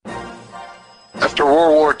After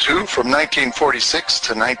World War II, from 1946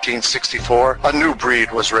 to 1964, a new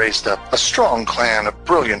breed was raised up. A strong clan of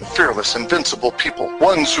brilliant, fearless, invincible people.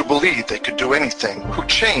 Ones who believed they could do anything, who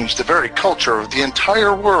changed the very culture of the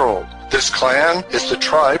entire world. This clan is the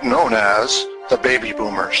tribe known as the Baby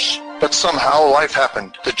Boomers. But somehow life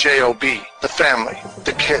happened. The J-O-B, the family,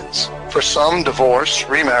 the kids. For some, divorce,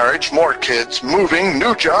 remarriage, more kids, moving,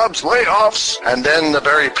 new jobs, layoffs. And then the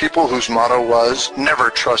very people whose motto was, never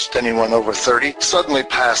trust anyone over 30, suddenly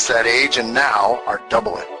passed that age and now are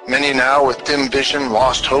double it. Many now with dim vision,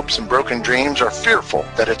 lost hopes, and broken dreams are fearful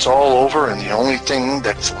that it's all over and the only thing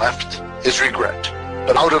that's left is regret.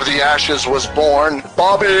 But out of the ashes was born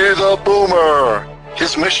Bobby the Boomer.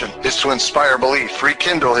 His mission is to inspire belief,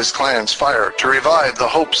 rekindle his clan's fire, to revive the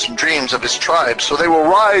hopes and dreams of his tribe so they will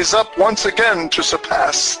rise up once again to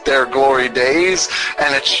surpass their glory days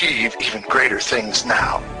and achieve even greater things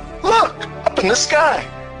now. Look, up in the sky.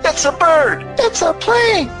 It's a bird. It's a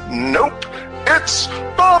plane. Nope. It's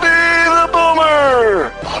Bobby the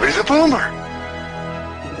Boomer. Bobby the Boomer.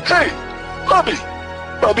 Hey, Bobby.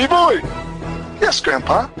 Bobby boy. Yes,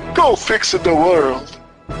 Grandpa. Go fixing the world.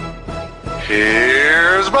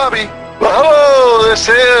 Here's Bobby. Well, hello, this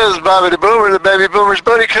is Bobby the Boomer, the Baby Boomer's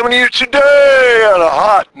buddy, coming to you today on a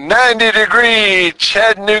hot 90-degree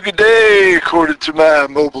Chattanooga day, according to my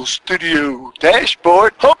mobile studio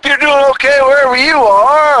dashboard. Hope you're doing okay wherever you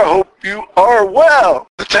are. Hope you are well.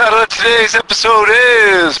 The title of today's episode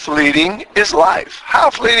is Fleeting is Life.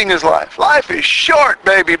 How fleeting is life? Life is short,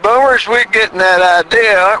 Baby Boomers. We're getting that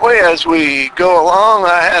idea, aren't we, as we go along?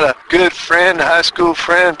 I had a good friend, high school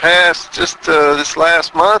friend, pass just this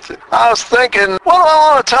last month. I was thinking, what do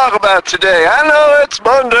I want to talk about today? I know it's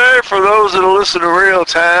Monday for those that listen to real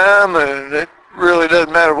time, and it really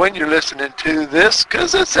doesn't matter when you're listening to this,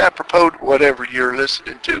 because it's apropos to whatever you're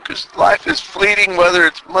listening to, because life is fleeting whether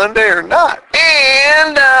it's Monday or not.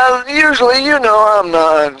 And usually, you know, I'm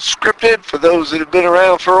non-scripted. For those that have been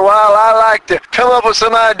around for a while, I like to come up with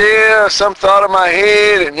some idea, some thought in my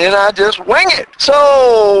head, and then I just wing it.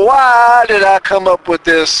 So why did I come up with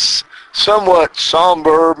this somewhat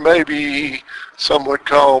somber, maybe some would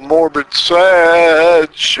call morbid,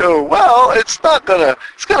 sad show? Well, it's gonna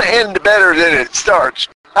end better than it starts.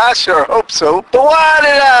 I sure hope so. But why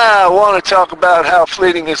did I want to talk about how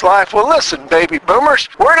fleeting is life? Well, listen, Baby Boomers,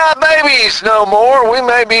 we're not babies no more. We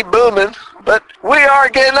may be booming, but we are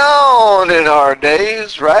getting on in our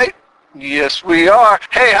days, right? Yes, we are.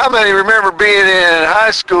 Hey, how many remember being in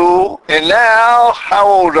high school? And now, how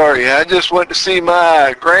old are you? I just went to see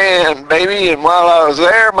my grandbaby, and while I was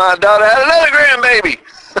there, my daughter had another grandbaby.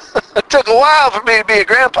 It took a while for me to be a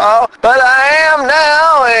grandpa, but I am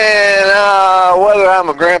now, and whether I'm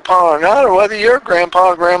a grandpa or not, or whether you're a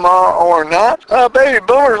grandpa, grandma, or not, Baby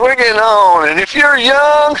Boomers, we're getting on. And if you're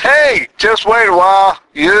young, hey, just wait a while.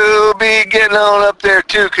 You'll be getting on up there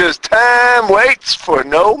too, because time waits for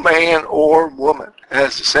no man or woman.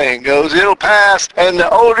 As the saying goes, it'll pass, and the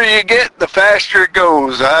older you get, the faster it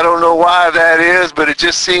goes. I don't know why that is, but it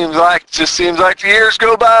just seems like the years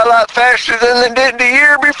go by a lot faster than they did the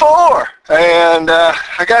year before. And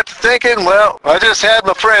I got to thinking, well, I just had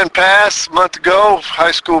my friend pass a month ago,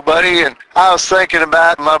 high school buddy, and I was thinking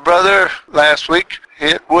about my brother last week.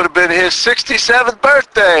 It would have been his 67th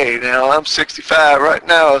birthday. Now, I'm 65 right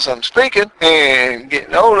now as I'm speaking and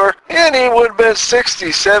getting older, and he would have been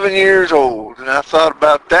 67 years old. And I thought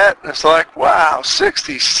about that, and it's like, wow,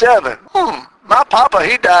 67. My papa,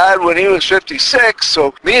 he died when he was 56,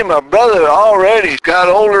 so me and my brother already got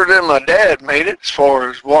older than my dad made it as far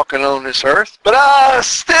as walking on this earth. But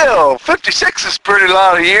still, 56 is a pretty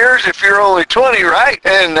lot of years if you're only 20, right?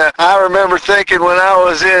 And I remember thinking when I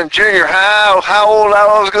was in junior high how old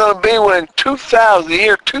I was going to be when the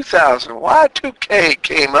year 2000, Y2K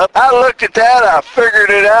came up. I looked at that, I figured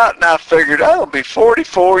it out, and I figured I'll be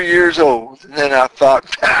 44 years old. And then I thought,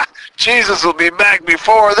 Jesus will be back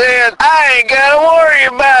before then. I ain't got to worry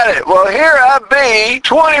about it. Well, here I be,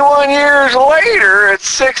 21 years later at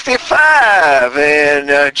 65,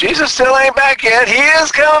 and Jesus still ain't back yet. He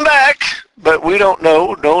is coming back. But we don't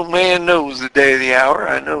know. No man knows the day of the hour.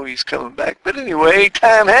 I know he's coming back. But anyway,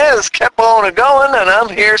 time has kept on a-going, and I'm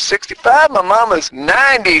here 65. My mama's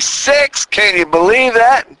 96. Can you believe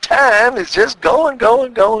that? And time is just going.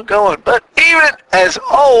 But even as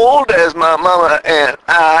old as my mama and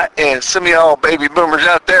I and some of y'all baby boomers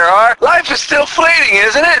out there are, life is still fleeting,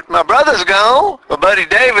 isn't it? My brother's gone. My buddy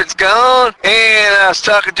David's gone. And I was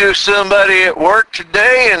talking to somebody at work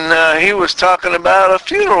today, and he was talking about a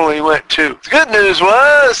funeral he went to. The good news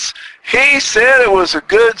was He said it was a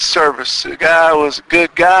good service. The guy was a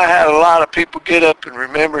good guy, had a lot of people get up and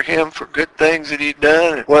remember him for good things that he'd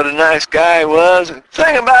done, and what a nice guy he was. And the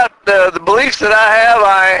thing about the beliefs that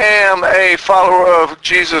I am a follower of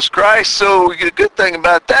Jesus Christ, so the good thing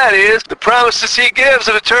about that is the promises he gives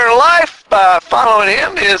of eternal life by following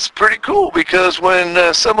him is pretty cool, because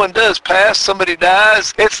when someone does pass, somebody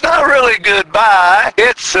dies, it's not really goodbye,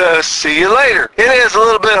 it's see you later. It is a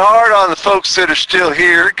little bit hard on the folks that are still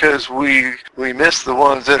here, because we miss the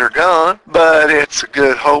ones that are gone, but it's a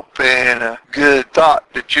good hope and a good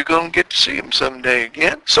thought that you're going to get to see them someday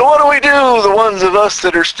again. So what do we do, the ones of us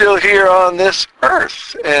that are still here on this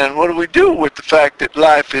earth? And what do we do with the fact that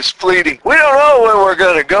life is fleeting? We don't know when we're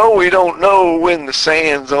going to go. We don't know when the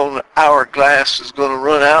sands on the hourglass is going to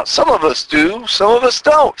run out. Some of us do. Some of us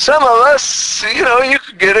don't. Some of us, you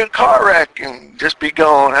could get in a car wreck and just be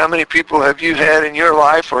gone. How many people have you had in your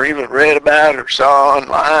life, or even read about or saw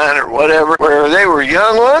online or whatever, where they were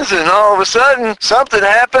young ones and all of a sudden something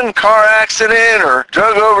happened, car accident or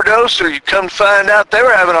drug overdose, or you come to find out they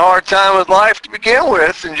were having a hard time with life to begin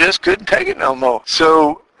with and just couldn't take it no more.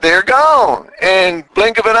 So they're gone, and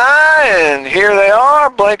blink of an eye, and here they are,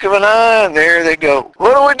 blink of an eye, and there they go.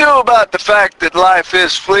 What do we do about the fact that life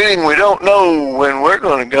is fleeting? We don't know when we're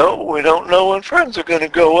going to go. We don't know when friends are going to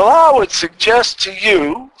go. Well, I would suggest to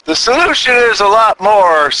you the solution is a lot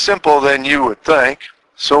more simple than you would think.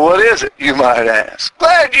 So what is it, you might ask?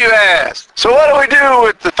 Glad you asked. So what do we do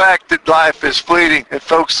with the fact that life is fleeting and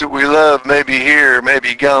folks that we love may be here, may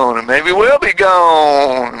be gone, and maybe we'll be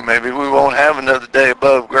gone. Maybe we won't have another day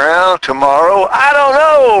above ground tomorrow. I don't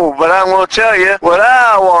know, but I'm going to tell you what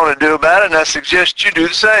I want to do about it, and I suggest you do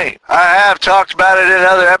the same. I have talked about it in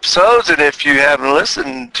other episodes, and if you haven't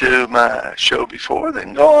listened to my show before,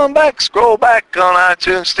 then go on back, scroll back on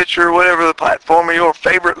iTunes, Stitcher, whatever the platform of your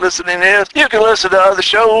favorite listening is. You can listen to other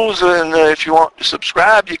shows, and if you want to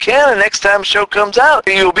subscribe, you can, and next time a show comes out,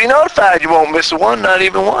 you'll be notified. You won't miss a one, not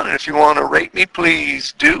even one. And if you want to rate me,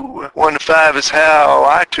 please do. 1 to 5 is how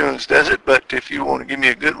iTunes does it, but if you want to give me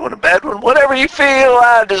a good one, a bad one, whatever you feel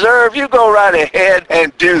I deserve, you go right ahead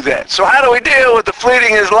and do that. So how do we deal with the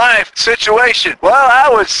fleeting is life situation? Well,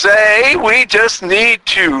 I would say we just need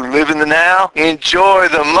to live in the now, enjoy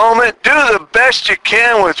the moment, do the best you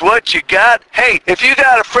can with what you got. Hey, if you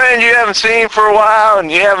got a friend you haven't seen for a while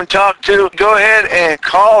and you haven't talked to, go ahead and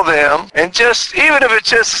call them, and just, even if it's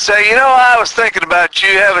just to say, I was thinking about you,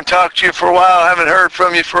 haven't talked to you for a while, haven't heard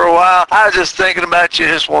from you for a while, I was just thinking about you,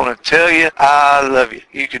 just want to tell you I love you.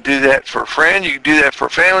 You can do that for a friend, you can do that for a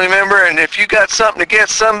family member, and if you got something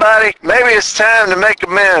against somebody, maybe it's time to make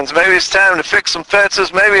amends, maybe it's time to fix some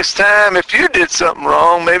fences, maybe it's time, if you did something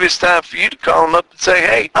wrong, maybe it's time for you to call them up and say,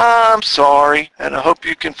 hey, I'm sorry, and I hope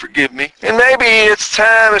you can forgive me. And maybe it's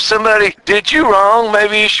time, if somebody did you wrong,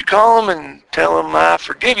 maybe you should call them and tell them I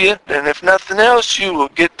forgive you, and if nothing else, you will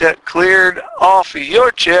get that cleared off of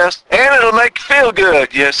your chest, and it'll make you feel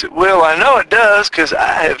good. Yes, it will. I know it does, because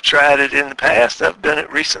I have tried it in the past. I've done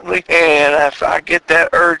it recently, and if I get that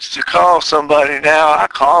urge to call somebody now, I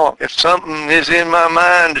call them. If something is in my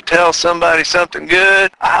mind to tell somebody something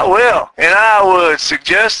good, I will, and I would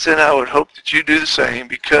suggest, and I would hope that you do the same,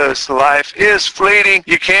 because life is fleeting.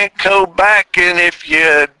 You can't go back, and if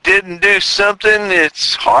you didn't do something,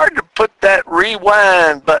 it's hard to put that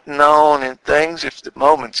rewind button on and things if the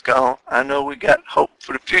moment's gone. I know we got hope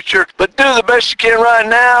for the future, but do the best you can right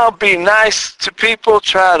now. Be nice to people.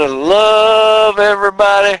 Try to love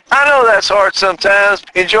everybody. I know that's hard sometimes.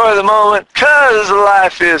 Enjoy the moment, because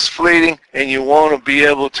life is fleeting, and you want to be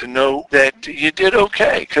able to know that you did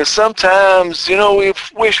okay, because sometimes, we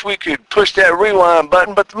wish we could push that rewind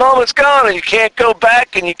button, but the moment's gone, and you can't go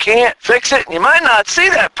back, and you can't fix it, and you might not see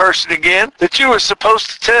that person again that you were supposed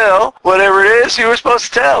to tell whatever it is you were supposed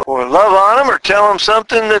to tell, or love on them, or tell them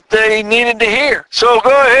something that they needed to hear. So go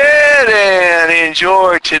ahead and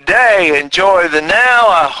enjoy today. Enjoy the now.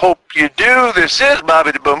 I hope you do. This is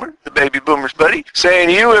Bobby the Boomer, the baby boomer's buddy, saying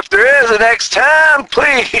to you, if there is a next time,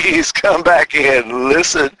 please come back and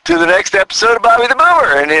listen to the next episode of Bobby the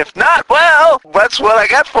Boomer. And if not, well, that's what I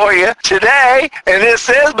got for you today. And this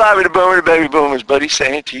is Bobby the Boomer, the baby boomer's buddy,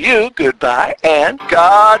 saying to you goodbye and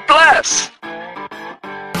God bless.